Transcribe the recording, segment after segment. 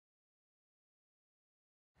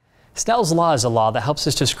Snell's law is a law that helps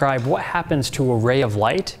us describe what happens to a ray of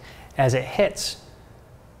light as it hits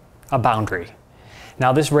a boundary.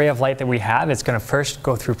 Now this ray of light that we have is going to first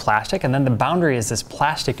go through plastic, and then the boundary is this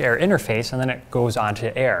plastic-air interface, and then it goes on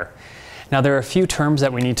to air. Now there are a few terms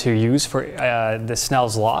that we need to use for the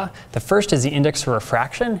Snell's law. The first is the index of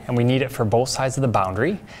refraction, and we need it for both sides of the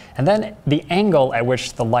boundary. And then the angle at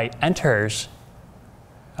which the light enters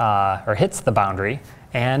or hits the boundary,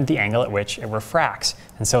 and the angle at which it refracts.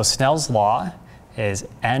 And so Snell's law is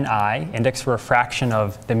Ni, index of refraction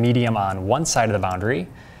of the medium on one side of the boundary,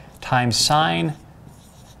 times sine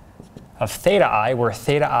of theta I, where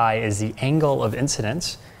theta I is the angle of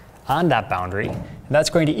incidence on that boundary. And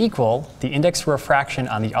that's going to equal the index of refraction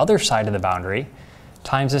on the other side of the boundary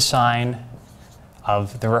times the sine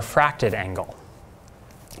of the refracted angle.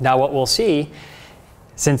 Now what we'll see,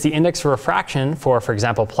 since the index of refraction for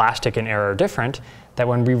example, plastic and air are different, that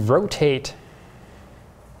when we rotate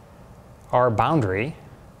our boundary,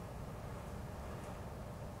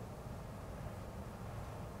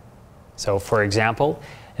 so for example,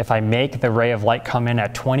 if I make the ray of light come in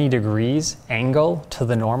at 20 degrees angle to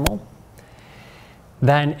the normal,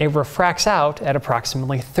 then it refracts out at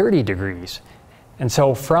approximately 30 degrees. And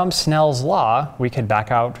so from Snell's law, we could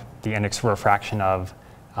back out the index of refraction of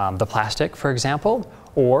the plastic, for example,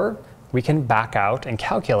 or we can back out and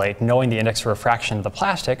calculate, knowing the index of refraction of the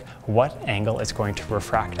plastic, what angle it's going to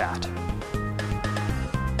refract at.